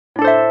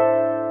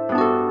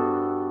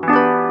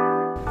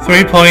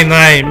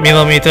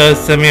3.9mm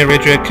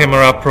semi-rigid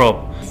camera probe,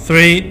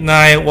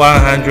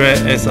 39100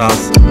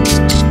 SRs.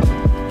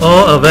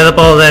 All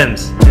available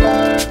lengths: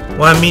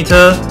 1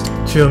 meter,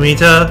 2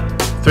 meter,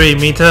 3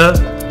 meter,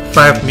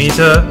 5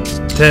 meter,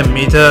 10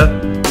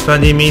 meter,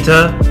 20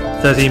 meter,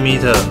 30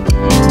 meter.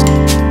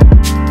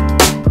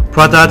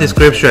 Product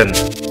description: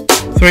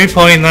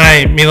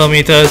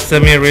 3.9mm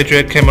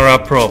semi-rigid camera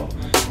probe,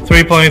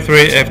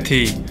 3.3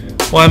 ft,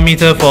 1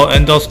 meter for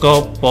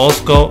endoscope,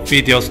 borescope,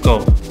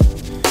 videoscope.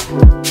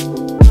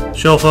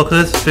 Show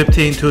focus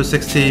 15 to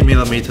 60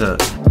 mm.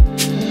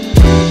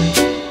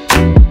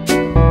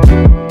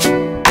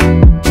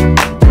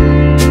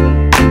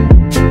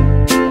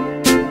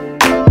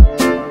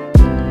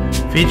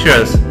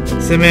 Features: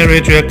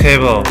 semi-rigid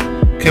cable,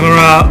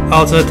 camera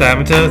outer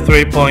diameter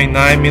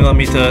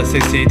 3.9mm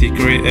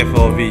 60°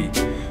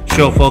 FOV,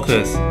 show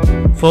focus,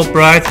 4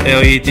 bright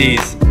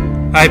LEDs,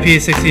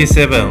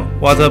 IP67,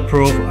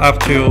 waterproof up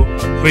to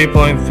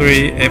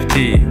 3.3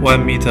 ft,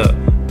 1 meter,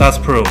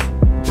 dustproof,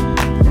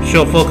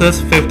 show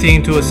focus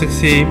 15 to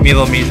 60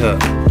 mm.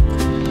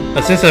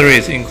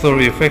 Accessories include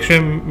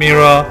reflection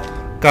mirror,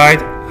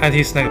 guide,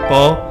 anti-snag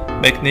ball,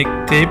 magnetic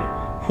tip,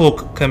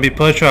 hook can be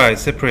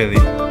purchased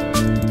separately.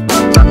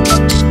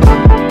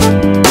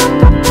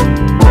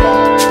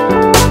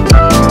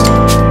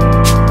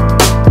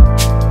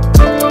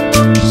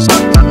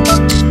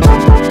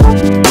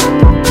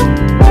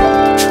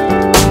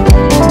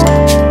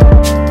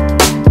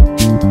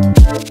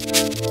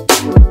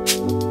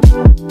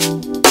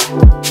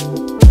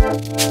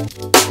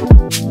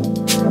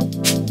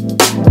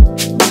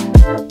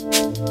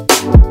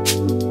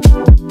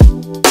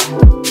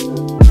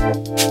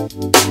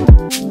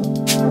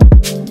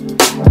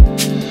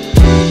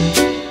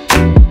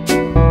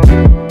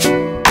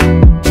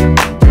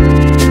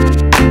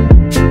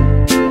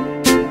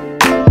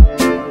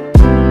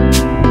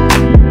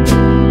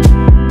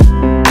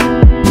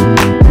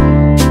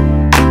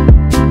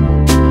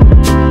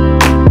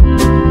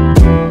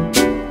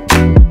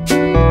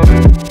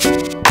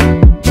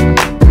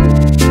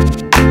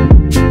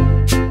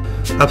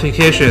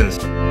 Applications: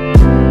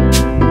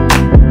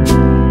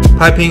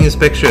 piping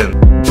inspection,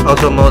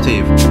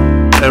 automotive,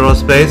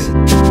 aerospace,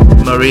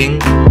 marine,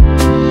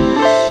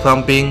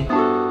 plumbing,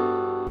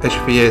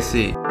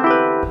 HVAC,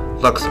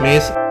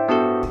 locksmith,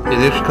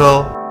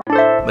 electrical,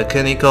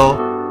 mechanical,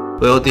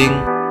 welding,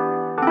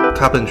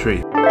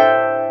 carpentry.